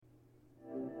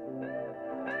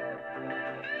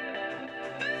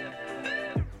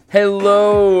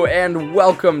Hello and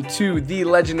welcome to the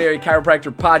Legendary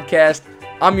Chiropractor Podcast.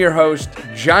 I'm your host,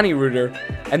 Johnny Reuter,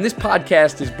 and this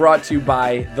podcast is brought to you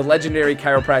by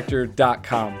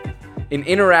thelegendarychiropractor.com, an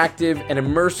interactive and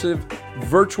immersive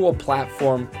virtual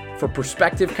platform for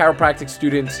prospective chiropractic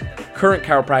students, current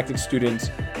chiropractic students,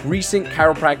 recent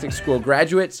chiropractic school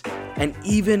graduates, and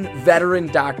even veteran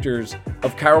doctors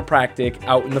of chiropractic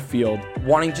out in the field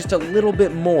wanting just a little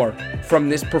bit more from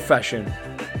this profession.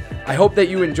 I hope that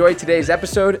you enjoyed today's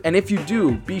episode, and if you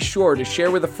do, be sure to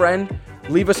share with a friend,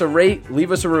 leave us a rate,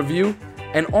 leave us a review,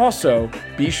 and also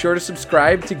be sure to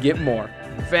subscribe to get more.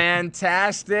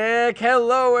 Fantastic.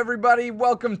 Hello, everybody.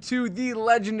 Welcome to the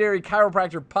Legendary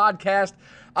Chiropractor Podcast.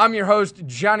 I'm your host,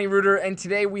 Johnny Reuter, and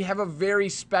today we have a very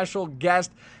special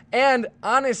guest. And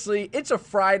honestly, it's a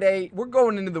Friday. We're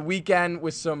going into the weekend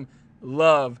with some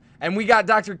love. And we got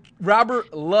Dr.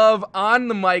 Robert Love on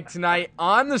the mic tonight,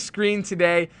 on the screen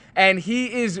today, and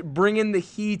he is bringing the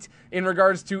heat in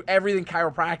regards to everything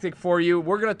chiropractic for you.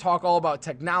 We're going to talk all about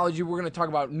technology. We're going to talk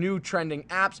about new trending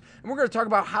apps, and we're going to talk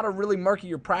about how to really market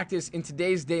your practice in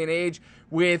today's day and age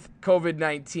with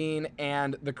COVID-19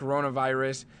 and the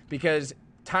coronavirus, because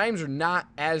times are not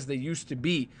as they used to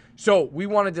be. So we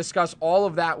want to discuss all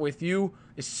of that with you,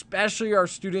 especially our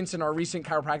students and our recent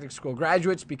chiropractic school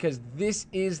graduates, because this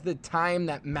is the time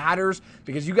that matters,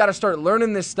 because you got to start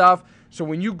learning this stuff. So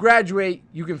when you graduate,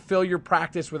 you can fill your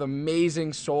practice with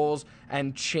amazing souls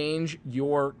and change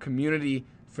your community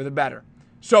for the better.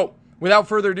 So without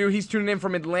further ado, he's tuning in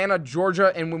from Atlanta,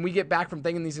 Georgia. And when we get back from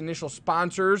thanking these initial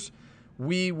sponsors,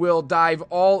 we will dive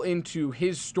all into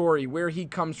his story, where he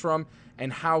comes from,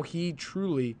 and how he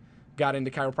truly got into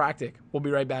chiropractic. We'll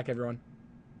be right back, everyone.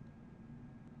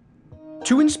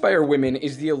 To Inspire Women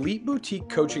is the elite boutique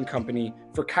coaching company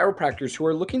for chiropractors who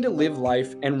are looking to live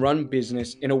life and run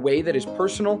business in a way that is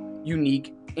personal,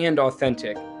 unique, and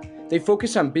authentic. They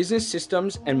focus on business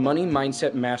systems and money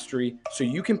mindset mastery so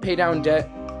you can pay down debt,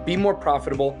 be more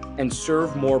profitable, and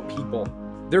serve more people.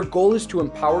 Their goal is to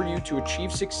empower you to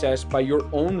achieve success by your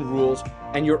own rules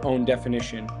and your own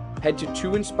definition. Head to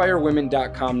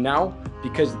toinspirewomen.com now,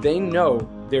 because they know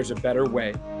there's a better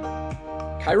way.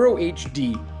 Chiro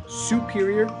HD,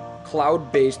 superior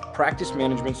cloud-based practice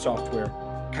management software.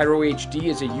 Chiro HD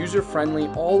is a user-friendly,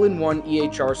 all-in-one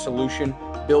EHR solution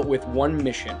built with one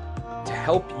mission: to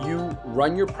help you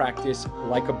run your practice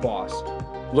like a boss.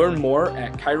 Learn more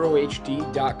at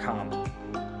chirohd.com.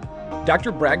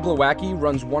 Dr. Brad Glowacki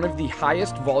runs one of the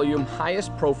highest volume,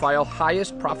 highest profile,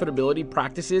 highest profitability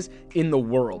practices in the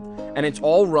world, and it's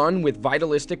all run with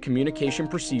vitalistic communication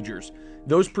procedures.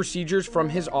 Those procedures from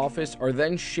his office are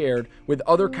then shared with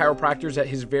other chiropractors at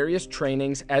his various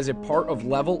trainings as a part of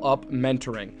Level Up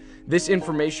Mentoring. This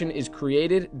information is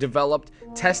created, developed,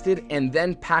 tested, and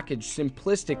then packaged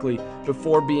simplistically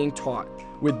before being taught.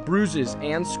 With bruises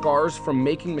and scars from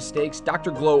making mistakes,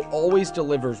 Dr. Glow always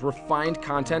delivers refined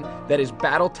content that is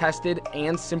battle-tested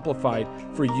and simplified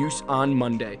for use on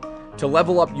Monday. To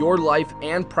level up your life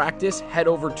and practice, head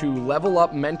over to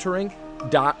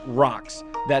levelupmentoring.rocks.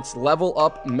 That's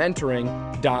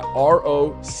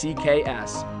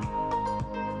levelupmentoring.rocks.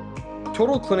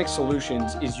 Total Clinic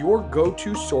Solutions is your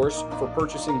go-to source for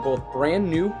purchasing both brand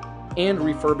new and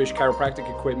refurbished chiropractic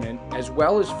equipment, as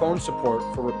well as phone support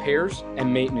for repairs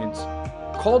and maintenance.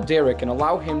 Call Derek and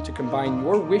allow him to combine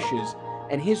your wishes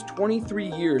and his 23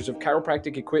 years of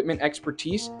chiropractic equipment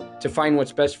expertise to find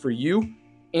what's best for you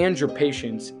and your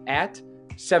patients at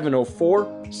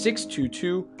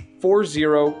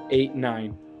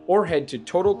 704-622-4089, or head to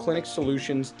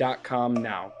totalclinicsolutions.com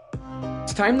now.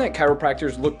 It's time that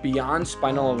chiropractors look beyond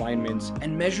spinal alignments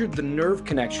and measure the nerve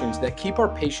connections that keep our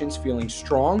patients feeling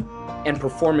strong and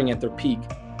performing at their peak.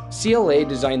 CLA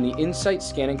designed the Insight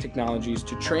scanning technologies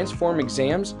to transform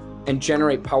exams and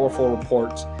generate powerful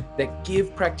reports that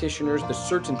give practitioners the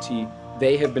certainty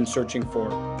they have been searching for.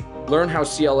 Learn how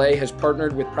CLA has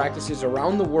partnered with practices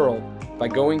around the world by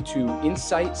going to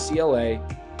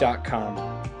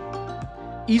insightcla.com.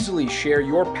 Easily share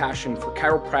your passion for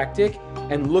chiropractic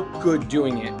and look good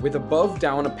doing it with Above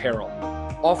Down Apparel,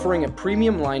 offering a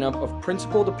premium lineup of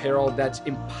principled apparel that's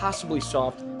impossibly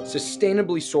soft,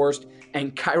 sustainably sourced,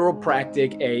 and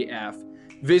chiropractic AF.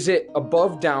 Visit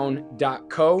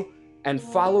abovedown.co and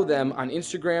follow them on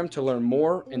Instagram to learn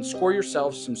more and score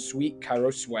yourself some sweet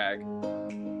chiro swag.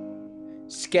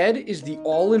 Sked is the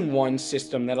all-in-one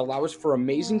system that allows for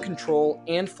amazing control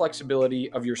and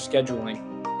flexibility of your scheduling.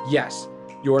 Yes,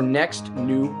 your next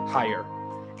new hire.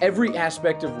 Every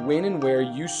aspect of when and where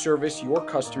you service your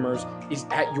customers is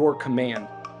at your command.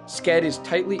 Sked is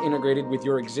tightly integrated with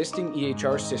your existing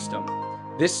EHR system.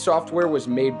 This software was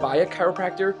made by a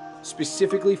chiropractor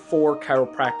specifically for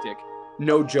chiropractic.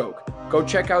 No joke. Go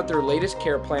check out their latest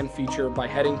care plan feature by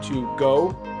heading to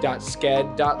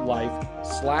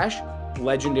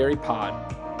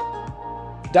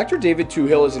go.sked.life/legendarypod. Dr. David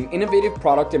Tuhill is an innovative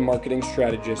product and marketing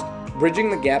strategist, bridging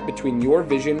the gap between your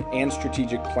vision and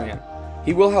strategic plan.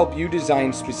 He will help you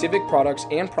design specific products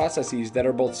and processes that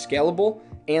are both scalable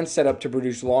and set up to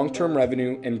produce long-term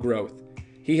revenue and growth.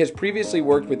 He has previously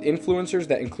worked with influencers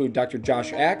that include Dr.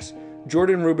 Josh Axe,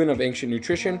 Jordan Rubin of Ancient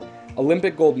Nutrition,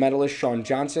 Olympic gold medalist Shawn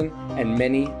Johnson, and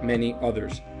many, many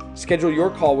others. Schedule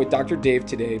your call with Dr. Dave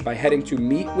today by heading to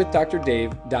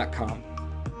meetwithdrdave.com.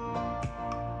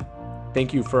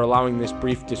 Thank you for allowing this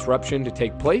brief disruption to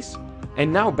take place.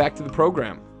 And now back to the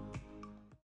program.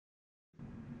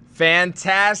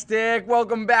 Fantastic.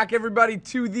 Welcome back, everybody,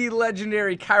 to the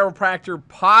Legendary Chiropractor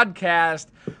Podcast.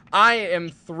 I am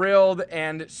thrilled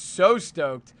and so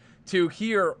stoked to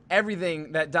hear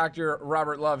everything that Dr.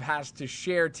 Robert Love has to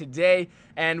share today,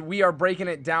 and we are breaking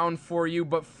it down for you.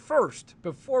 But first,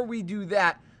 before we do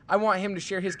that, I want him to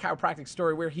share his chiropractic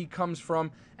story, where he comes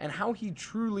from, and how he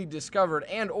truly discovered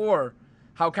or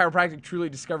how chiropractic truly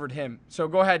discovered him. So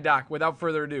go ahead, Doc, without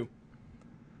further ado.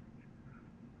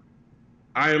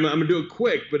 I'm going to do it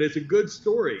quick, but it's a good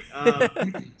story.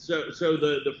 So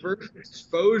the first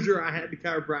exposure I had to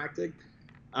chiropractic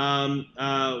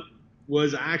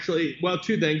was actually, well,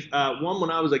 two things. One, when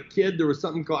I was a kid, there was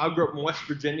something called, I grew up in West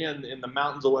Virginia, in the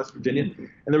mountains of West Virginia, and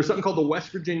there was something called the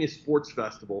West Virginia Sports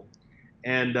Festival.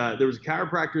 And there was a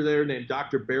chiropractor there named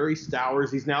Dr. Barry Stowers.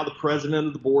 He's now the president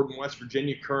of the board in West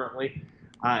Virginia currently.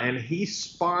 And he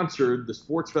sponsored the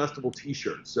Sports Festival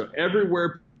t-shirts. So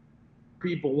everywhere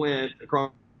people went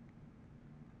across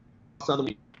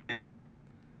Southern.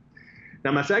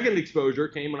 Now, my second exposure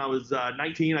came when I was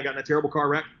 19. I got in a terrible car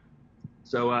wreck.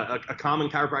 So a common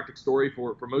chiropractic story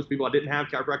for most people. I didn't have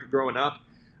chiropractic growing up.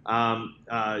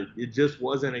 It just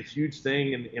wasn't a huge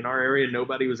thing in our area.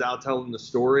 Nobody was out telling the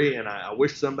story, and I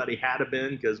wish somebody had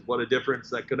been, because what a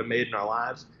difference that could have made in our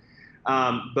lives.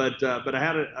 But I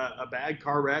had a bad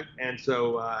car wreck, and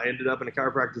so I ended up in a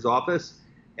chiropractor's office.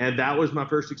 And that was my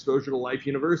first exposure to Life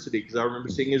University, because I remember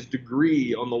seeing his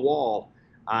degree on the wall.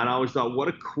 And I always thought, what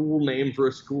a cool name for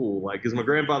a school. Like, because my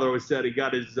grandfather always said he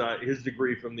got his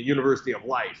degree from the University of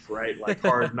Life, right? Like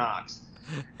Hard Knocks.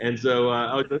 And so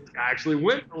I actually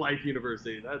went to Life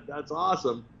University. That's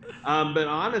awesome. But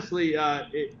honestly,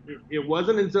 it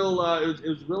wasn't until it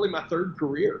was really my third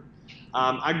career.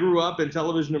 I grew up in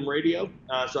television and radio.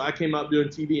 So I came up doing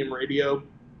TV and radio.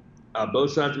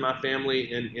 Both sides of my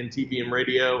family in TV and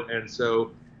radio, and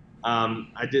so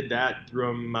I did that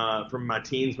from my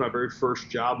teens. My very first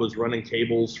job was running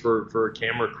cables for a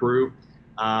camera crew,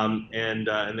 and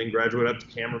then graduated up to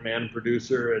cameraman and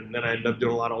producer, and then I ended up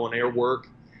doing a lot of on-air work,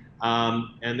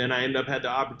 and then I ended up had the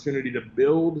opportunity to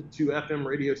build 2 FM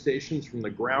radio stations from the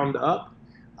ground up.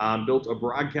 Built a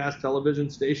broadcast television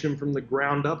station from the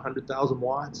ground up, 100,000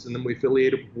 watts, and then we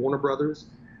affiliated with Warner Brothers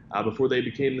before they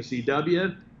became the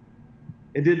CW.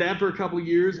 And did that for a couple of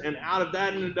years, and out of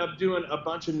that ended up doing a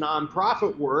bunch of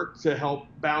nonprofit work to help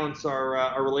balance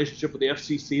our relationship with the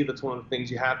FCC. That's one of the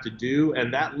things you have to do,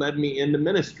 and that led me into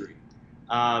ministry.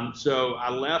 So I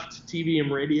left TV and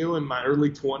radio in my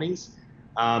early 20s,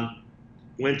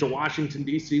 went to Washington,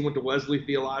 D.C., went to Wesley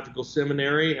Theological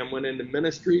Seminary, and went into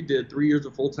ministry, did 3 years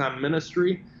of full-time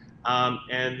ministry.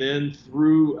 And then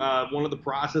through one of the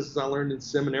processes I learned in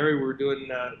seminary, we were doing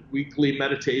weekly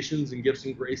meditations and gifts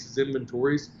and graces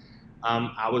inventories.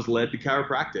 I was led to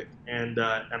chiropractic, and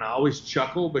I always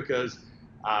chuckle because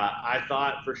I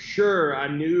thought for sure I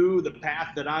knew the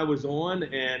path that I was on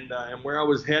and where I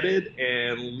was headed.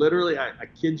 And literally, I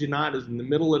kid you not, it was in the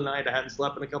middle of the night. I hadn't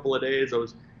slept in a couple of days. I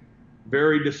was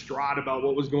very distraught about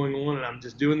what was going on, and I'm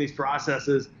just doing these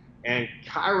processes. And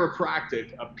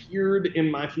chiropractic appeared in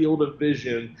my field of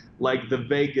vision like the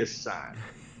Vegas sign.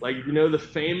 Like, you know, the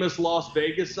famous Las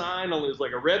Vegas sign, only it was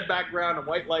like a red background and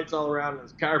white lights all around, and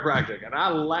it's chiropractic. And I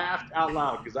laughed out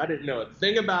loud because I didn't know a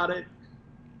thing about it,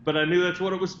 but I knew that's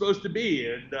what it was supposed to be.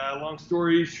 And long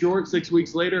story short, 6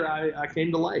 weeks later, I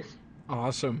came to life.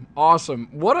 Awesome.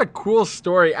 What a cool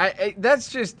story.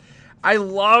 I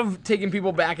love taking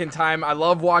people back in time. I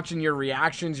love watching your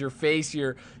reactions, your face,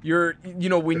 your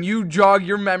when you jog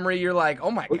your memory, you're like, oh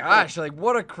my gosh, like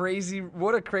what a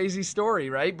crazy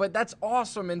story, right? But that's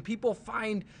awesome. And people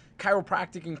find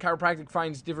chiropractic, and chiropractic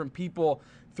finds different people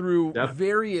through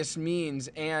various means,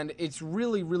 and it's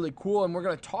really, really cool. And we're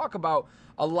going to talk about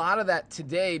a lot of that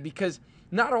today, because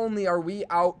not only are we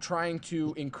out trying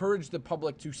to encourage the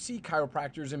public to see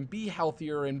chiropractors and be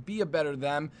healthier and be a better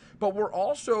them, but we're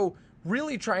also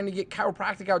really trying to get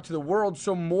chiropractic out to the world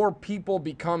so more people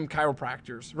become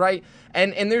chiropractors, right?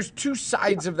 And there's two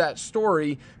sides of that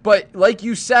story, but like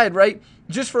you said, right,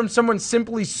 just from someone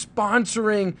simply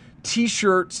sponsoring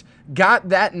t-shirts, got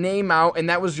that name out, and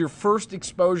that was your first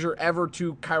exposure ever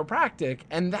to chiropractic.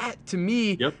 And that, to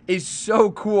me, is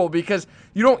so cool, because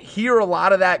you don't hear a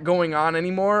lot of that going on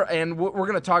anymore, and we're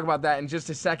going to talk about that in just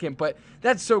a second. But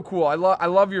that's so cool. I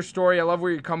love your story. I love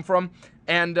where you come from,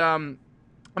 and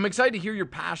I'm excited to hear your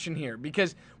passion here,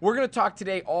 because we're going to talk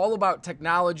today all about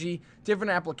technology,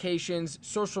 different applications,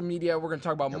 social media. We're going to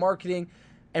talk about marketing,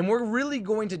 and we're really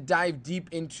going to dive deep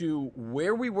into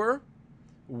where we were,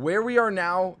 where we are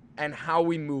now, and how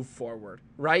we move forward,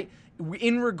 right?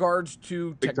 In regards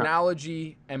to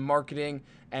technology and marketing,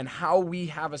 and how we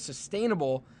have a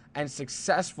sustainable and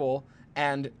successful,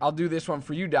 and I'll do this one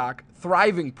for you, Doc,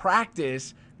 thriving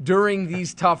practice during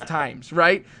these tough times,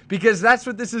 right? Because that's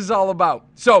what this is all about.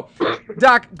 So,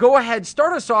 Doc, go ahead,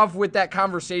 start us off with that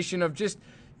conversation of just,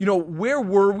 where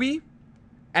were we?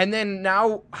 And then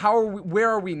now, where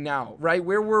are we now, right?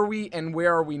 Where were we and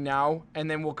where are we now?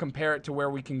 And then we'll compare it to where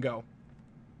we can go.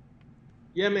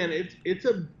 Yeah, man, it's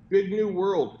a big new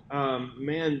world.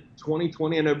 Man,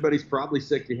 2020, and everybody's probably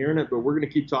sick of hearing it, but we're going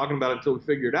to keep talking about it until we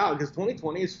figure it out, because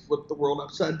 2020 has flipped the world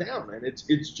upside down, and it's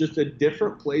just a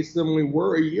different place than we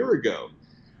were a year ago.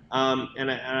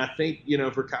 And I think,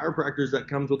 for chiropractors, that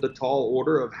comes with a tall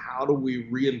order of how do we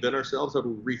reinvent ourselves, how do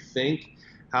we rethink,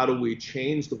 how do we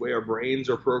change the way our brains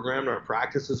are programmed, our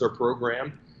practices are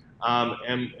programmed,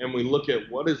 and we look at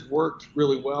what has worked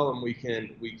really well, and we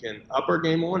can up our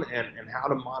game on, and how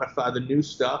to modify the new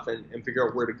stuff and figure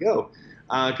out where to go.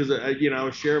 Because I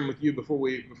was sharing with you before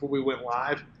we went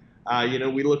live.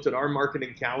 We looked at our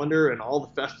marketing calendar, and all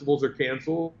the festivals are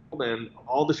canceled, and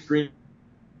all the screening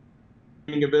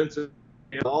events, and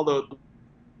all the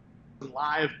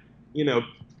live,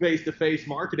 face-to-face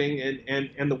marketing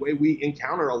and the way we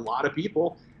encounter a lot of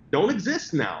people don't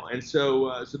exist now. And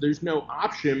so there's no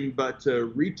option but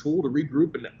to retool, to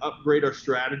regroup, and to upgrade our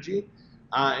strategy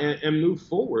and move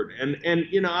forward. And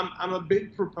I'm a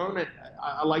big proponent.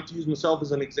 I like to use myself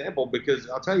as an example, because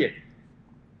I'll tell you,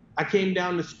 I came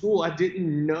down to school. I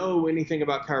didn't know anything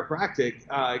about chiropractic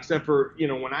except for,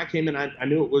 when I came in, I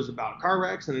knew it was about car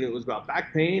wrecks, and I knew it was about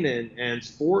back pain and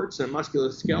sports and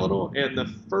musculoskeletal. And the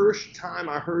first time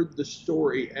I heard the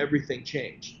story, everything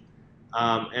changed.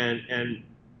 I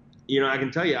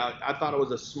can tell you, I thought I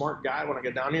was a smart guy when I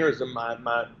got down here. I was in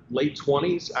my late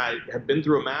 20s. I had been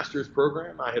through a master's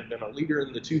program. I had been a leader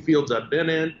in the two fields I've been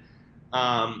in.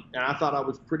 And I thought I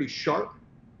was pretty sharp.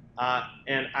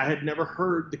 And I had never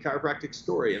heard the chiropractic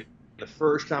story. And the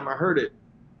first time I heard it,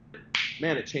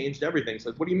 man, it changed everything.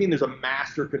 So what do you mean there's a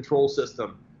master control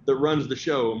system that runs the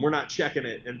show and we're not checking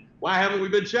it? And why haven't we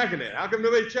been checking it? How come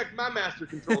nobody checked my master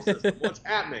control system? What's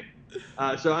happening?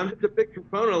 So I'm just a big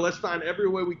proponent. Let's find every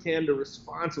way we can to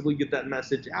responsibly get that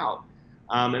message out.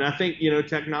 And I think,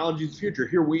 technology is the future.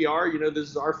 Here we are. This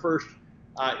is our first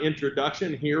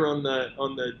introduction here on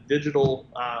the digital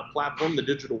platform, the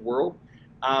digital world.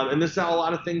 And this is how a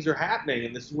lot of things are happening,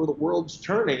 and this is where the world's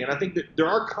turning. And I think that there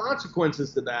are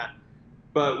consequences to that,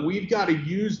 but we've got to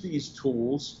use these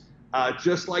tools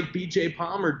just like BJ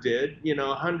Palmer did,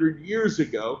 100 years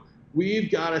ago.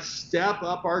 We've got to step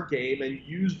up our game and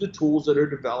use the tools that are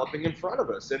developing in front of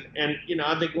us. And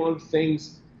I think one of the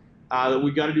things that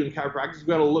we've got to do in chiropractic is we've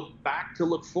got to look back to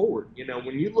look forward.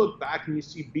 When you look back and you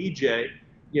see BJ,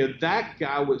 that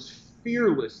guy was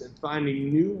fearless in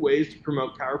finding new ways to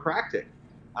promote chiropractic.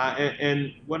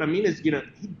 And what I mean is, he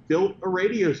built a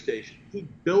radio station. He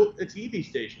built a TV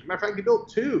station. As a matter of fact, he built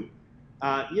two,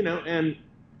 and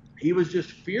he was just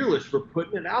fearless for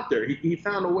putting it out there. He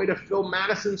found a way to fill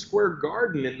Madison Square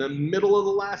Garden in the middle of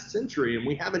the last century, and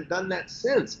we haven't done that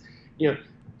since.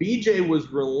 BJ was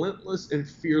relentless and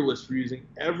fearless for using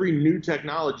every new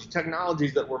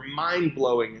technologies that were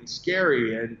mind-blowing and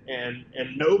scary, and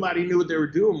nobody knew what they were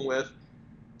doing with,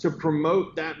 to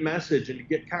promote that message and to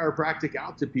get chiropractic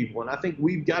out to people. And I think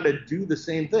we've got to do the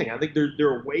same thing. I think there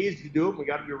are ways to do it. We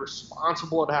got to be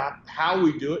responsible at how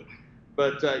we do it.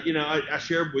 But, I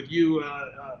shared with you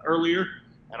earlier,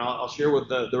 and I'll share with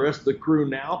the rest of the crew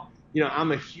now.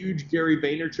 I'm a huge Gary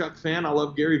Vaynerchuk fan. I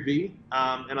love Gary V,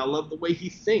 and I love the way he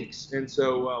thinks. And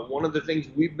so one of the things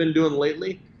we've been doing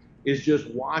lately is just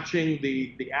watching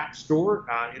the App Store.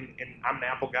 And I'm an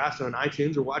Apple guy, so in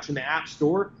iTunes, we're watching the App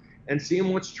Store and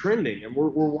seeing what's trending. And we're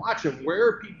watching where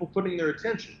are people putting their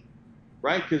attention,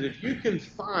 right? Because if you can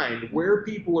find where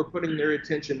people are putting their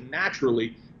attention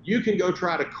naturally, you can go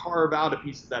try to carve out a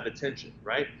piece of that attention,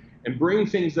 right? And bring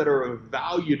things that are of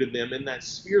value to them in that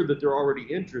sphere that they're already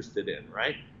interested in,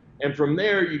 right? And from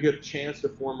there, you get the chance to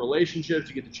form relationships,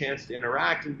 you get the chance to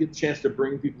interact, and you get the chance to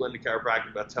bring people into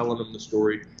chiropractic by telling them the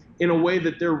story in a way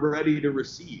that they're ready to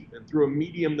receive and through a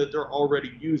medium that they're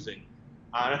already using.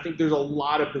 And I think there's a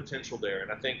lot of potential there.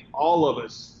 And I think all of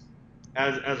us,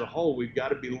 as a whole, we've got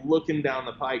to be looking down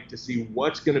the pike to see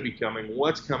what's going to be coming,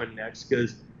 what's coming next.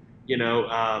 Because,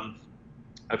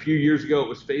 a few years ago it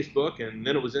was Facebook, and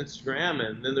then it was Instagram,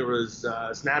 and then there was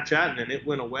Snapchat, and then it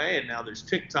went away, and now there's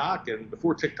TikTok, and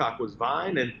before TikTok was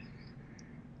Vine. And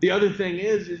the other thing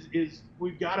is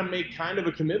we've got to make kind of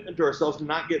a commitment to ourselves to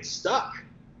not get stuck,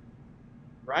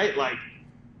 right? Like,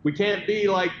 we can't be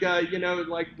like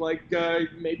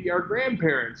maybe our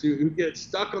grandparents who get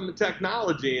stuck on the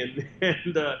technology and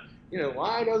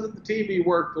why doesn't the TV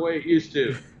work the way it used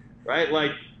to, right?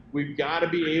 Like, we've got to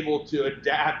be able to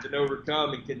adapt and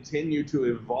overcome and continue to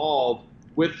evolve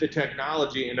with the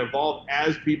technology and evolve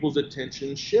as people's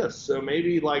attention shifts. So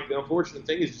maybe, like, the unfortunate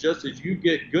thing is just as you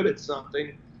get good at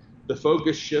something, the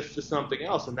focus shifts to something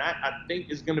else. And that, I think,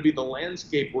 is going to be the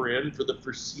landscape we're in for the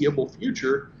foreseeable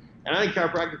future. And I think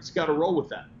chiropractic's got to roll with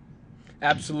that.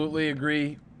 Absolutely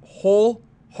agree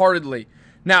wholeheartedly.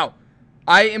 Now,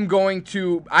 I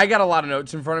got a lot of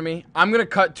notes in front of me. I'm going to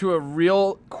cut to a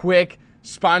real quick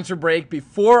sponsor break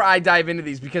before I dive into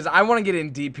these, because I want to get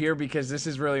in deep here because this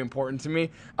is really important to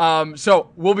me. So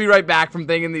we'll be right back from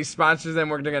thanking these sponsors, and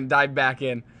we're going to dive back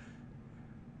in.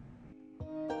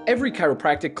 Every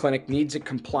chiropractic clinic needs a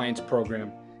compliance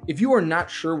program. If you are not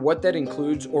sure what that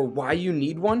includes or why you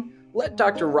need one, let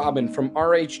Dr. Robin from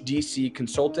RHDC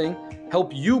Consulting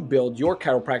help you build your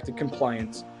chiropractic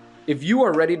compliance. If you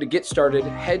are ready to get started,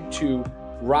 head to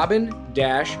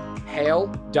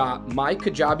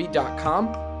robin-hale.mykajabi.com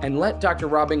and let Dr.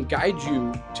 Robin guide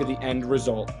you to the end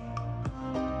result.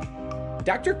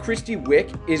 Dr. Christy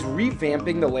Wick is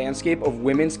revamping the landscape of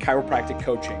women's chiropractic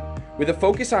coaching. With a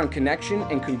focus on connection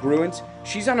and congruence,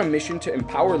 she's on a mission to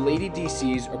empower lady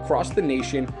DCs across the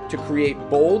nation to create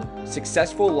bold,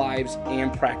 successful lives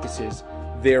and practices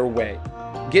their way.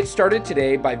 Get started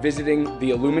today by visiting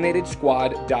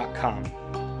theilluminatedsquad.com.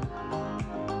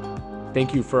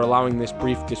 Thank you for allowing this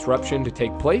brief disruption to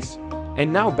take place.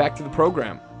 And now back to the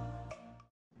program.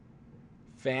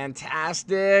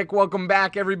 Fantastic. Welcome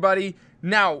back, everybody.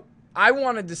 Now, I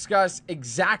want to discuss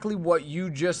exactly what you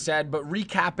just said, but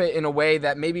recap it in a way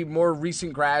that maybe more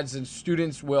recent grads and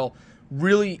students will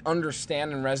really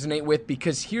understand and resonate with,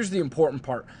 because here's the important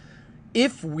part.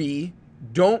 If we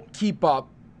don't keep up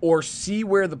or see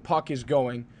where the puck is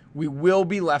going, we will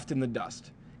be left in the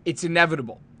dust. It's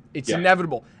inevitable. It's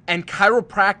inevitable. And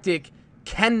chiropractic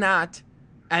cannot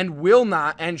and will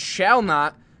not and shall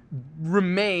not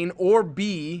remain or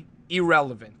be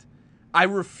irrelevant. I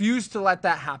refuse to let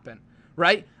that happen,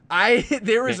 right?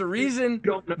 There is a reason. You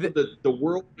don't know that the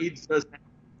world needs us.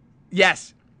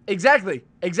 Yes, exactly.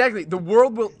 The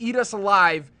world will eat us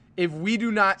alive if we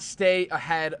do not stay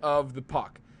ahead of the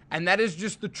puck. And that is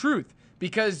just the truth,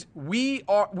 because we've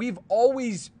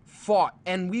always fought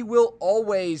and we will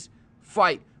always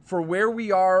fight for where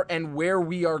we are and where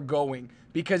we are going,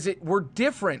 because we're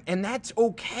different, and that's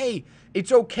okay.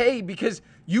 It's okay because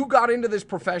you got into this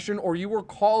profession, or you were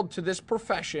called to this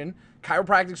profession.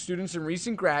 Chiropractic students and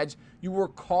recent grads, you were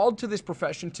called to this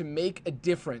profession to make a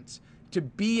difference, to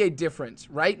be a difference,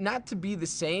 right? Not to be the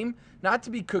same, not to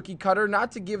be cookie cutter,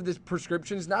 not to give the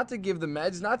prescriptions, not to give the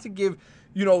meds, not to give,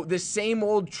 the same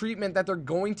old treatment that they're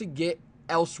going to get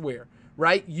elsewhere,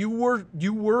 right? You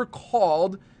were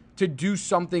called to do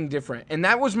something different. And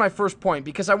that was my first point,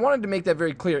 because I wanted to make that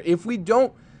very clear. If we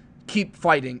don't keep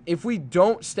fighting, if we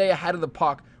don't stay ahead of the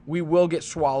puck, we will get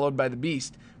swallowed by the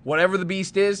beast. Whatever the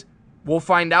beast is, we'll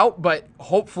find out, but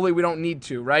hopefully we don't need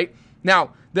to, right?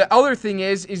 Now, the other thing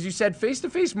is you said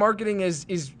face-to-face marketing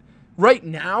is right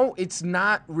now, it's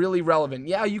not really relevant.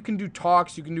 Yeah, you can do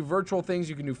talks, you can do virtual things,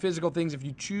 you can do physical things if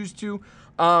you choose to,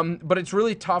 but it's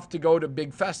really tough to go to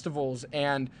big festivals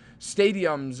and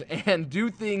stadiums and do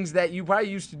things that you probably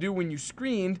used to do when you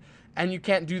screened, and you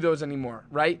can't do those anymore,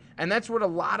 right? And that's what a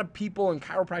lot of people and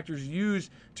chiropractors use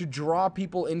to draw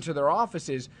people into their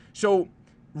offices. So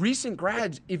recent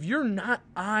grads, if you're not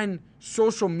on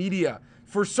social media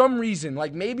for some reason,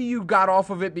 like maybe you got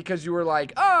off of it because you were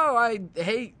like, oh, I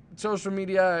hate social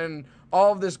media and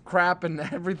all of this crap and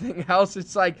everything else.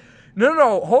 It's like,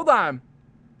 no, hold on.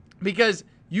 Because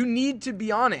you need to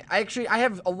be on it. I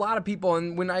have a lot of people,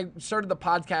 and when I started the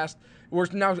podcast, We're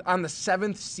now on the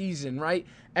 7th season, right?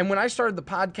 And when I started the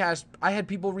podcast, I had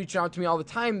people reaching out to me all the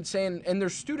time saying, and they're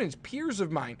students, peers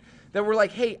of mine, that were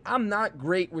like, hey, I'm not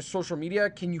great with social media.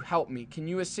 Can you help me? Can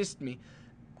you assist me?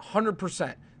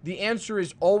 100%. The answer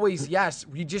is always yes.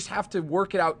 We just have to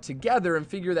work it out together and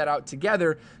figure that out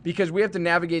together, because we have to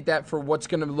navigate that for what's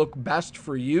going to look best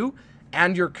for you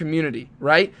and your community,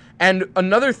 right? And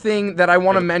another thing that I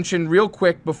want to mention real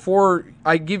quick before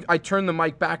I turn the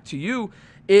mic back to you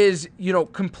is,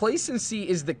 complacency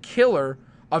is the killer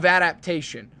of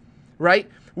adaptation, right?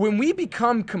 When we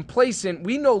become complacent,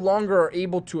 we no longer are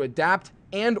able to adapt,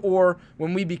 and or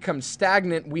when we become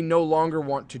stagnant, we no longer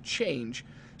want to change.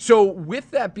 So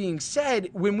with that being said,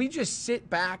 when we just sit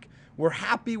back, we're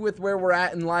happy with where we're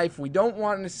at in life. We don't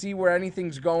want to see where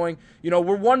anything's going.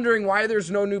 We're wondering why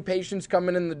there's no new patients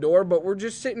coming in the door, but we're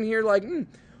just sitting here like,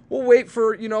 we'll wait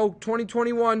for,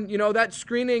 2021, that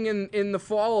screening in the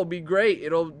fall will be great.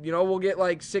 It'll, we'll get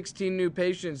like 16 new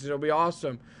patients. It'll be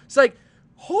awesome. It's like,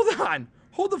 hold on.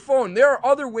 Hold the phone. There are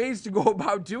other ways to go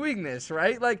about doing this,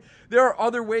 right? Like, there are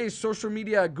other ways, social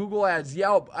media, Google Ads,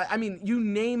 Yelp. I mean, you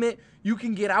name it, you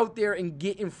can get out there and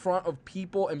get in front of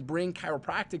people and bring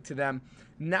chiropractic to them.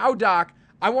 Now, Doc,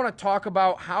 I want to talk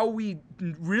about how we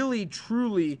really,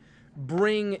 truly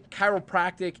bring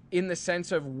chiropractic in the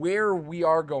sense of where we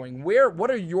are going. What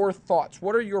are your thoughts?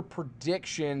 What are your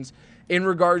predictions in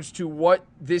regards to what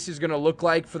this is going to look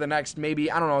like for the next maybe,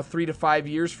 3 to 5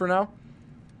 years from now?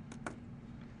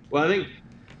 Well, I think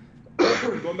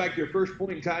going back to your first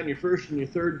point, tying your first and your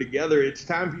third together, it's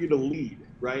time for you to lead,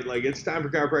 right? Like, it's time for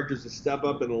chiropractors to step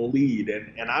up and lead,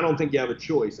 and I don't think you have a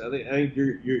choice. I think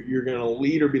you're going to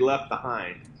lead or be left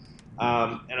behind.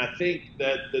 And I think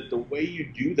that the way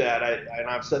you do that, and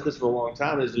I've said this for a long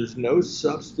time, is there's no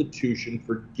substitution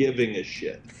for giving a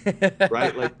shit,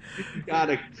 right? Like, you got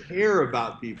to care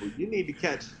about people. You need to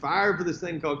catch fire for this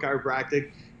thing called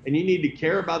chiropractic. And you need to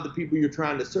care about the people you're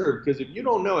trying to serve, because if you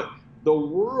don't know it, the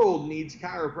world needs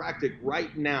chiropractic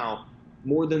right now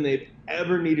more than they've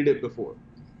ever needed it before.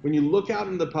 When you look out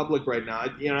in the public right now,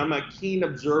 I'm a keen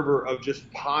observer of just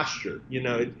posture.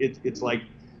 It's like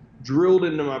drilled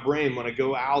into my brain when I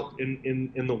go out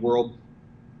in the world,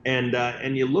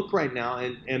 and you look right now,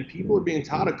 and people are being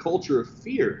taught a culture of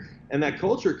fear, and that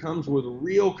culture comes with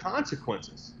real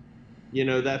consequences.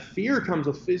 That fear comes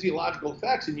with physiological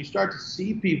effects, and you start to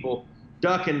see people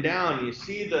ducking down, and you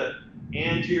see the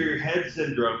anterior head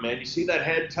syndrome, man. You see that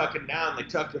head tucking down, they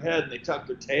tuck their head, and they tuck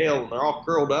their tail, and they're all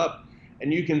curled up,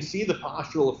 and you can see the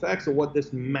postural effects of what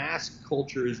this mask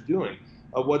culture is doing,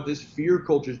 of what this fear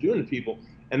culture is doing to people,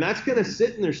 and that's going to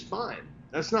sit in their spine.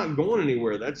 That's not going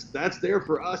anywhere. That's there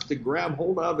for us to grab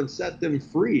hold of and set them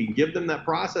free, give them that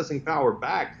processing power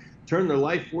back, turn their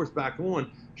life force back on,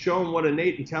 show them what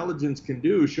innate intelligence can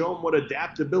do, show them what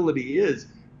adaptability is.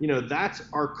 That's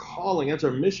our calling. That's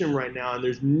our mission right now. And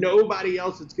there's nobody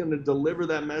else that's going to deliver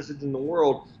that message in the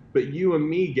world but you and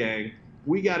me, gang.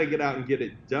 We got to get out and get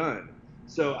it done.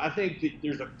 So I think that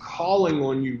there's a calling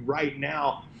on you right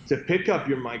now to pick up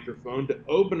your microphone, to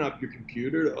open up your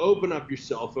computer, to open up your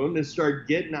cell phone, and start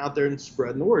getting out there and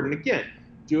spreading the word. And again,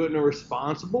 do it in a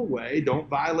responsible way. Don't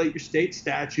violate your state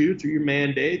statutes or your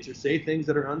mandates or say things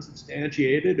that are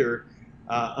unsubstantiated or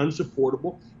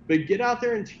unsupportable. But get out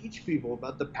there and teach people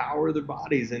about the power of their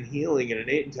bodies and healing and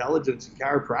innate intelligence and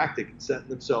chiropractic and setting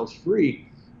themselves free.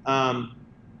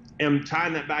 And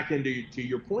tying that back into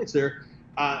your points there,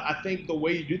 I think the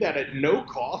way you do that at no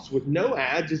cost with no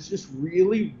ads is just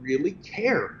really, really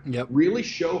care. Yep. Really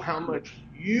show how much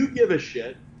you give a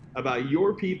shit about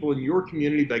your people and your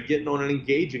community by getting on and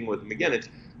engaging with them. Again, it's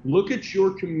look at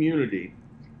your community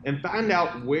and find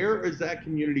out where is that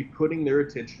community putting their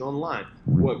attention online.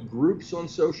 What groups on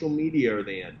social media are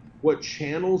they in? What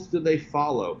channels do they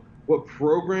follow? What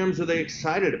programs are they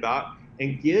excited about?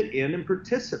 And get in and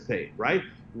participate, right?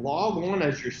 Log on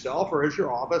as yourself or as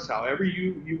your office, however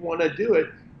you want to do it,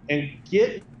 and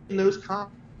get in those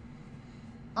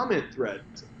comment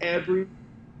threads every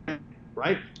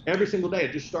single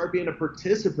day. Just start being a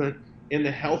participant in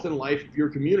the health and life of your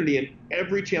community in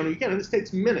every channel you can. And this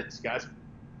takes minutes, guys.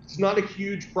 It's not a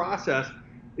huge process.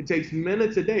 It takes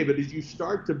minutes a day, but as you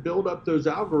start to build up those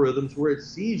algorithms where it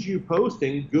sees you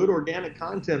posting good organic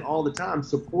content all the time,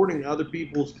 supporting other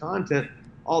people's content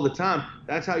all the time,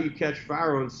 that's how you catch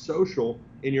fire on social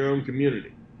in your own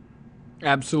community.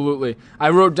 Absolutely.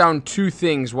 I wrote down two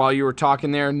things while you were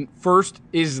talking there. First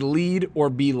is lead or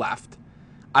be left.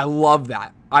 I love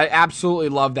that. I absolutely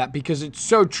love that because it's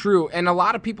so true. And a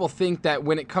lot of people think that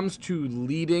when it comes to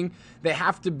leading, they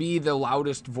have to be the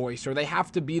loudest voice or they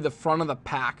have to be the front of the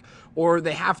pack or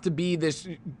they have to be this,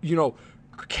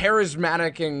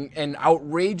 charismatic and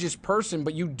outrageous person,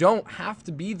 but you don't have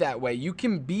to be that way. You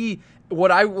can be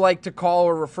what I like to call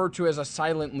or refer to as a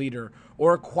silent leader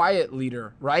or a quiet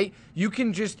leader, right? You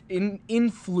can just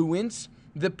influence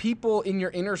the people in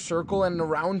your inner circle and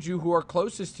around you who are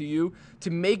closest to you to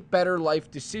make better life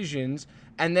decisions.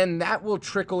 And then that will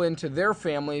trickle into their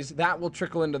families. That will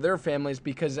trickle into their families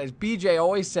because, as BJ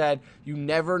always said, you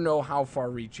never know how far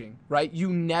reaching, right?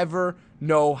 You never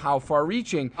know how far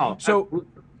reaching. Oh, so, absolutely.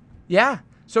 Yeah.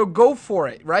 So go for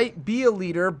it, right? Be a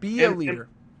leader. Be a leader.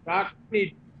 Doc,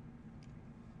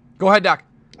 Go ahead, Doc.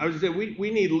 I was going to say, we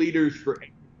need leaders for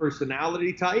every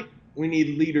personality type. We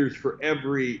need leaders for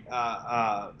every,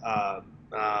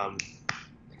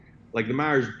 like the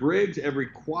Myers-Briggs, every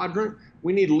quadrant.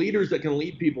 We need leaders that can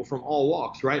lead people from all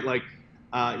walks, right? Like,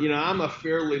 I'm a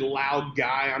fairly loud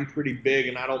guy. I'm pretty big,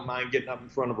 and I don't mind getting up in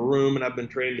front of a room, and I've been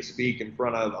trained to speak in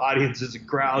front of audiences and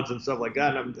crowds and stuff like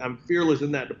that, and I'm fearless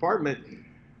in that department.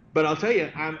 But I'll tell you,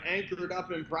 I'm anchored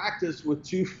up in practice with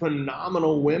two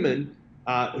phenomenal women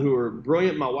who are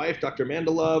brilliant. My wife, Dr. Amanda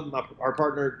Love, our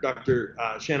partner, Dr.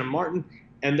 Shannon Martin,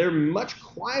 and they're much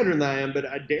quieter than I am, but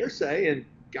I dare say, and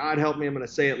God help me, I'm going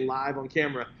to say it live on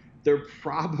camera, they're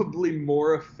probably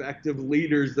more effective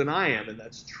leaders than I am, and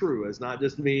that's true. It's not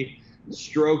just me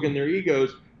stroking their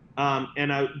egos.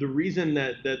 The reason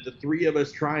that the three of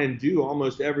us try and do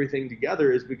almost everything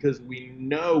together is because we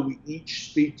know we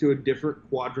each speak to a different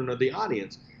quadrant of the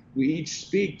audience. We each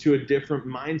speak to a different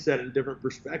mindset and different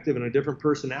perspective and a different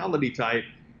personality type.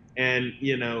 And,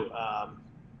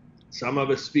 some of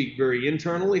us speak very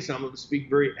internally. Some of us speak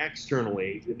very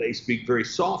externally. They speak very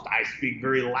soft. I speak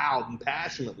very loud and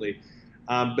passionately.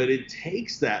 But it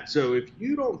takes that. So if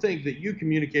you don't think that you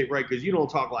communicate right because you don't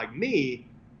talk like me,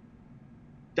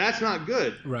 that's not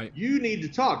good. Right. You need to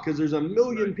talk because there's a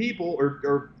million people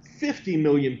or 50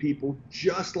 million people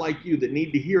just like you that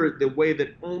need to hear it the way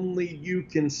that only you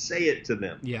can say it to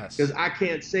them. Yes. Because I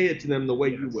can't say it to them the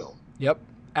way you will. Yep.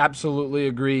 Absolutely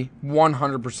agree.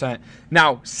 100%.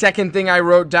 Now, second thing I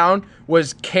wrote down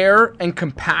was care and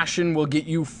compassion will get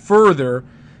you further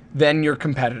than your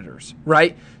competitors,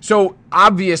 right? So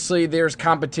obviously there's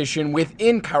competition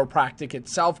within chiropractic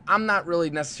itself. I'm not really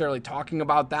necessarily talking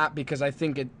about that because I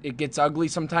think it gets ugly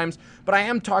sometimes, but I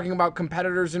am talking about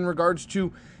competitors in regards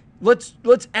to let's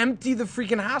empty the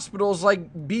freaking hospitals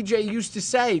like BJ used to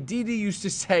say, DD used to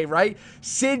say, right?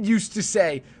 Sid used to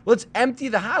say, let's empty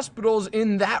the hospitals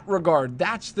in that regard.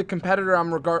 That's the competitor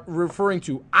I'm referring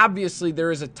to. Obviously,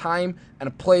 there is a time and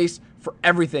a place for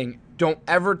everything. Don't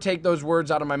ever take those words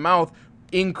out of my mouth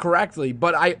incorrectly.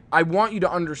 But I want you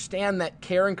to understand that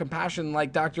care and compassion,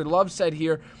 like Dr. Love said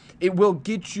here, it will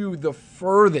get you the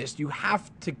furthest. You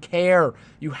have to care.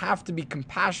 You have to be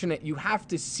compassionate. You have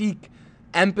to seek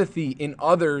empathy in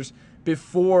others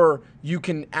before you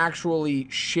can actually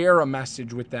share a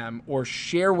message with them or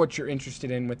share what you're interested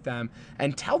in with them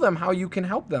and tell them how you can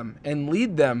help them and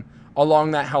lead them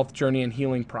along that health journey and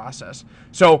healing process.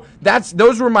 So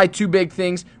those were my two big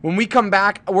things. When we come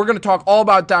back, we're going to talk all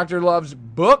about Dr. Love's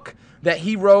book that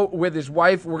he wrote with his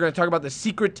wife. We're going to talk about the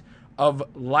secret of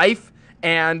life,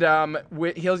 and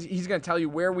he's going to tell you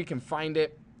where we can find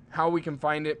it, how we can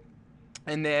find it.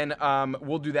 And then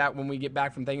we'll do that when we get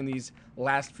back from thanking these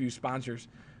last few sponsors.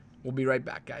 We'll be right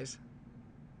back, guys.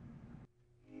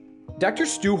 Dr.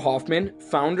 Stu Hoffman,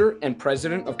 founder and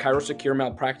president of ChiroSecure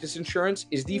Malpractice Insurance,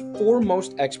 is the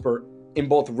foremost expert in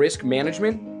both risk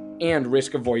management and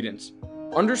risk avoidance.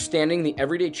 Understanding the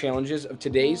everyday challenges of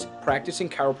today's practicing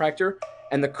chiropractor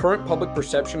and the current public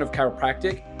perception of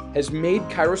chiropractic has made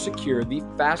ChiroSecure the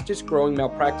fastest growing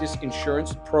malpractice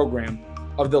insurance program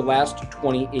of the last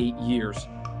 28 years.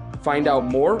 Find out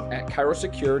more at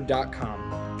chirosecure.com.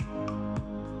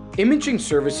 Imaging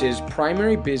Services'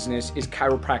 primary business is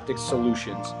chiropractic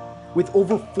solutions. With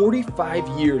over 45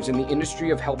 years in the industry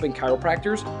of helping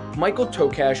chiropractors, Michael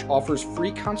Tokash offers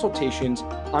free consultations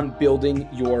on building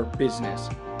your business.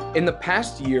 In the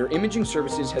past year, Imaging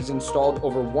Services has installed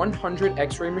over 100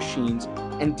 X-ray machines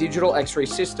and digital X-ray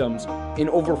systems in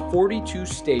over 42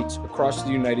 states across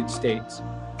the United States.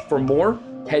 For more,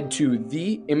 head to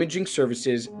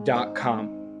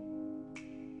theimagingservices.com.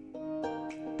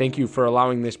 Thank you for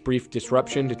allowing this brief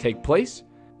disruption to take place.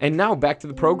 And now back to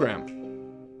the program.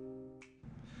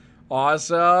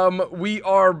 Awesome. We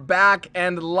are back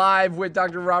and live with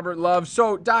Dr. Robert Love.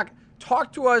 So, Doc,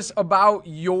 talk to us about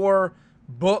your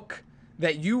book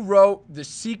that you wrote, The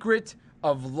Secret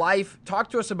of Life. Talk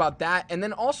to us about that. And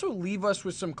then also leave us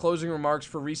with some closing remarks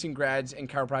for recent grads and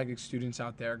chiropractic students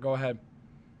out there. Go ahead.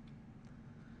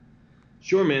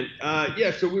 Sure, man.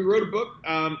 So we wrote a book.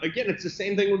 Again, it's the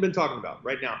same thing we've been talking about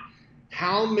right now.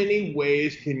 how many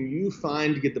ways can you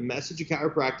find to get the message of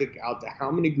chiropractic out to how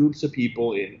many groups of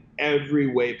people in every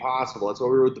way possible? That's why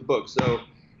we wrote the book. So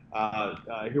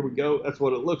here we go. That's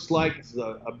what it looks like. This is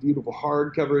a beautiful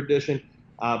hardcover edition.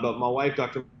 But my wife,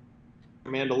 Dr.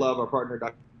 Amanda Love, our partner,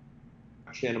 Dr.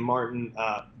 Shannon Martin,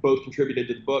 both contributed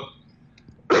to the book.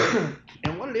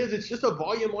 And what it is, it's just a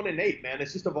volume 1 and 8, man.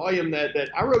 It's just a volume that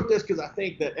I wrote this because I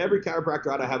think that every chiropractor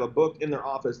ought to have a book in their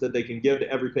office that they can give to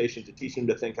every patient to teach them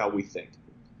to think how we think,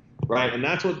 right? And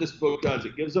that's what this book does.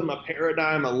 It gives them a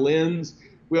paradigm, a lens.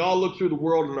 We all look through the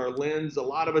world in our lens. A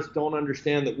lot of us don't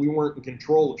understand that we weren't in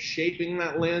control of shaping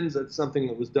that lens. That's something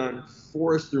that was done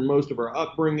for us through most of our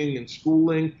upbringing and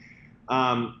schooling.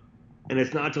 And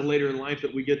it's not till later in life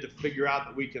that we get to figure out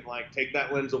that we can like take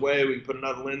that lens away, we can put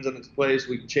another lens in its place,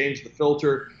 we can change the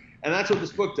filter. And that's what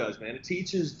this book does, man. It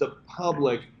teaches the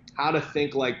public how to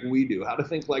think like we do,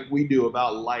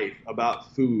 about life,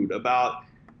 about food, about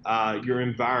your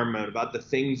environment, about the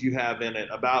things you have in it,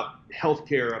 about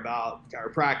healthcare, about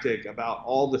chiropractic, about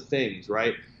all the things,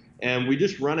 right? And we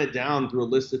just run it down through a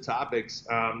list of topics,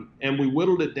 and we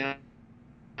whittled it down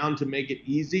to make it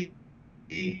easy.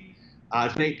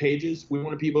 It's 8 pages. We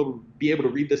want people to be able to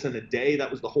read this in a day.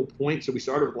 That was the whole point. So we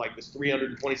started with like this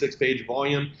 326-page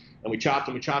volume, and we chopped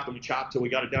till we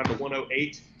got it down to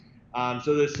 108.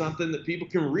 So there's something that people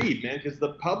can read, man, because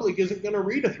the public isn't going to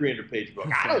read a 300-page book.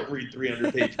 I don't read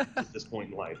 300 pages at this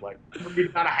point in life. Like, I read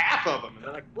about a half of them, and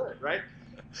then I quit, right?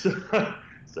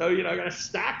 So I got a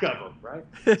stack of them,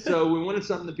 right? So we wanted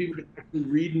something that people could actually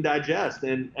read and digest,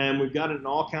 and we've got it in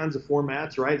all kinds of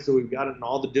formats, right? So we've got it in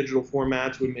all the digital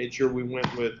formats. We made sure we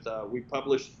went with, we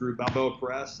published through Balboa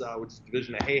Press, which is a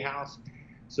division of Hay House,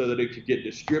 so that it could get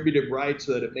distributed right,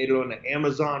 so that it made it on the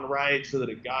Amazon right, so that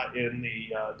it got in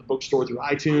the bookstore through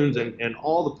iTunes and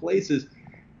all the places.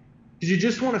 Because you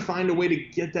just want to find a way to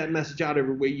get that message out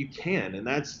every way you can, and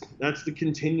that's the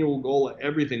continual goal of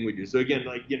everything we do. So again,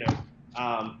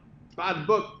 buy the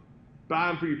book, buy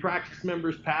them for your practice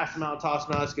members, pass them out, toss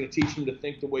them out. It's going to teach them to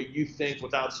think the way you think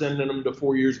without sending them to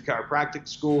 4 years of chiropractic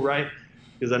school, right?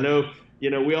 Because I know,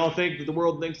 we all think that the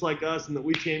world thinks like us and that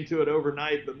we came to it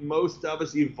overnight, but most of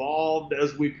us evolved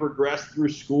as we progressed through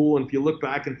school. And if you look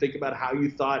back and think about how you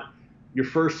thought your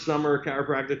first summer of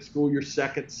chiropractic school, your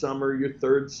second summer, your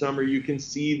third summer, you can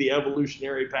see the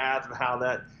evolutionary path of how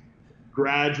that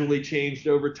gradually changed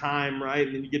over time, right?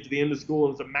 And then you get to the end of school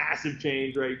and it's a massive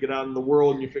change, right? You get out in the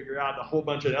world and you figure out a whole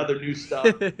bunch of other new stuff.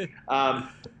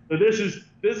 So this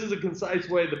is a concise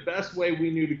way, the best way we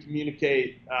knew to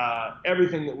communicate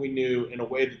everything that we knew in a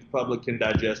way that the public can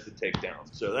digest and take down.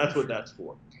 So that's what that's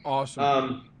for.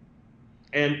 Awesome.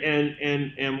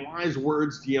 And wise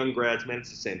words to young grads, man,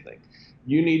 it's the same thing.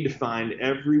 You need to find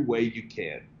every way you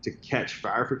can to catch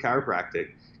fire for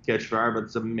chiropractic, catch fire about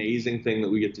this amazing thing that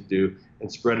we get to do,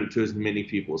 and spread it to as many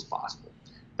people as possible.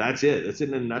 That's it. That's it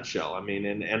in a nutshell. I mean,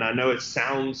 and I know it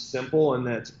sounds simple, and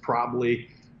that's probably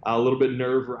a little bit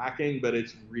nerve-wracking, but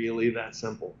it's really that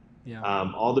simple. Yeah.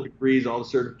 All the degrees, all the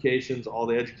certifications, all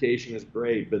the education is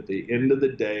great, but at the end of the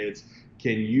day, it's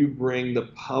can you bring the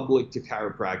public to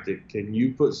chiropractic? Can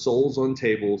you put souls on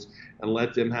tables and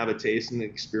let them have a taste and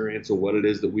experience of what it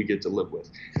is that we get to live with?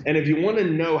 And if you want to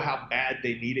know how bad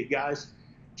they need it, guys,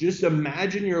 just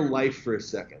imagine your life for a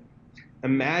second.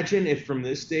 Imagine if from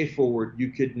this day forward you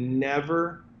could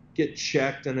never get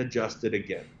checked and adjusted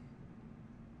again.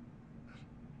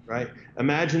 Right?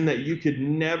 Imagine that you could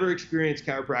never experience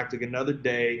chiropractic another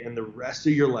day in the rest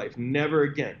of your life, never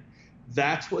again.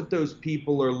 That's what those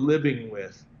people are living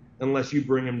with unless you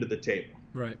bring them to the table.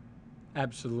 Right.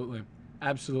 Absolutely.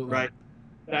 Absolutely. Right.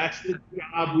 That's the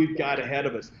job we've got ahead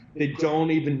of us. They don't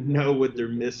even know what they're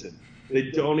missing. They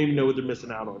don't even know what they're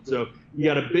missing out on. So you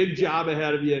got a big job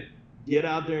ahead of you. Get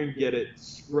out there and get it.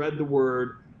 Spread the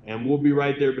word, and we'll be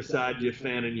right there beside you,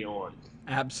 fanning you on.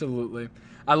 Absolutely.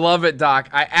 I love it, Doc.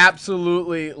 I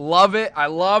absolutely love it. I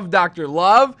love Dr.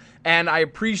 Love, and I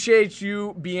appreciate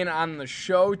you being on the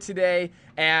show today.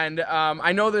 And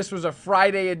I know this was a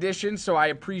Friday edition, so I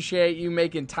appreciate you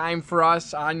making time for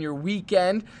us on your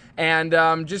weekend and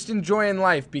just enjoying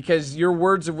life, because your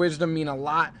words of wisdom mean a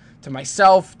lot to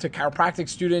myself, to chiropractic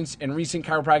students and recent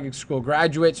chiropractic school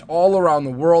graduates all around the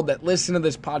world that listen to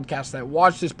this podcast, that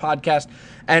watch this podcast.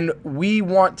 And we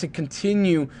want to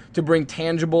continue to bring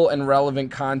tangible and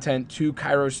relevant content to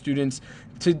chiro students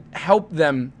to help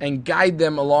them and guide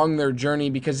them along their journey,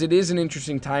 because it is an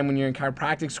interesting time when you're in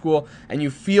chiropractic school and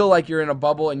you feel like you're in a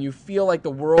bubble and you feel like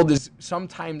the world is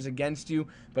sometimes against you,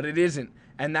 but it isn't.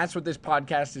 And that's what this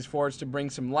podcast is for. It's to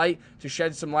bring some light, to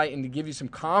shed some light, and to give you some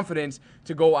confidence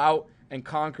to go out and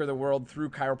conquer the world through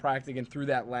chiropractic and through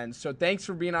that lens. So thanks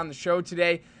for being on the show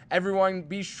today. Everyone,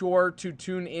 be sure to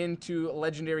tune in to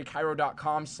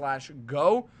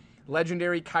legendarychiro.com/go.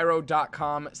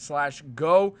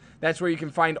 legendarychiro.com/go. That's where you can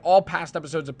find all past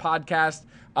episodes of podcast,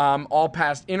 all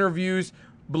past interviews,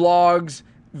 blogs,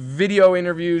 video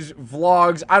interviews,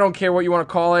 vlogs. I don't care what you want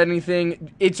to call it,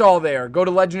 anything. It's all there. Go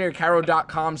to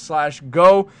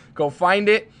legendarychiro.com/go. Go find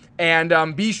it.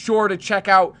 And be sure to check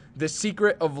out The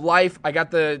Secret of Life. I got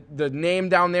the name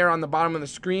down there on the bottom of the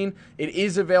screen. It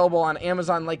is available on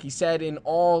Amazon, like he said, in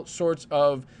all sorts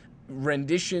of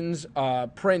renditions,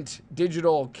 print,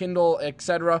 digital, Kindle,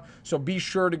 etc. So be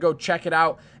sure to go check it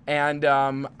out. And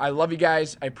I love you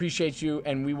guys. I appreciate you.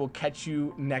 And we will catch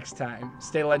you next time.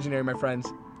 Stay legendary, my friends.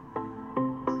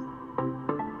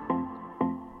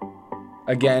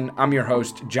 Again, I'm your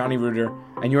host, Johnny Reuter,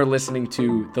 and you're listening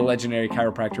to the Legendary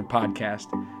Chiropractor Podcast.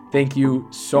 Thank you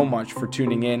so much for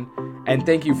tuning in, and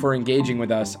thank you for engaging with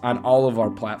us on all of our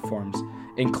platforms,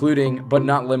 including, but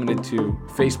not limited to,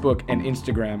 Facebook and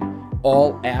Instagram,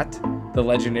 all at The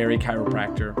Legendary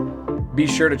Chiropractor. Be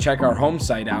sure to check our home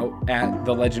site out at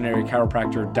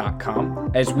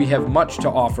thelegendarychiropractor.com, as we have much to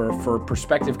offer for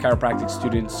prospective chiropractic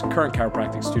students, current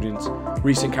chiropractic students,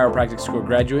 recent chiropractic school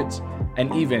graduates,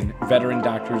 and even veteran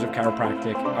doctors of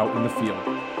chiropractic out in the field.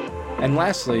 And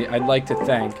lastly, I'd like to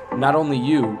thank not only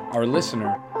you, our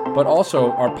listener, but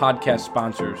also our podcast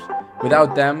sponsors.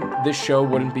 Without them, this show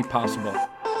wouldn't be possible.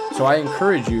 So I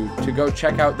encourage you to go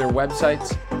check out their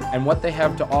websites and what they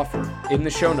have to offer in the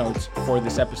show notes for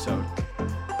this episode.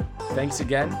 Thanks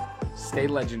again. Stay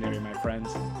legendary, my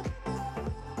friends.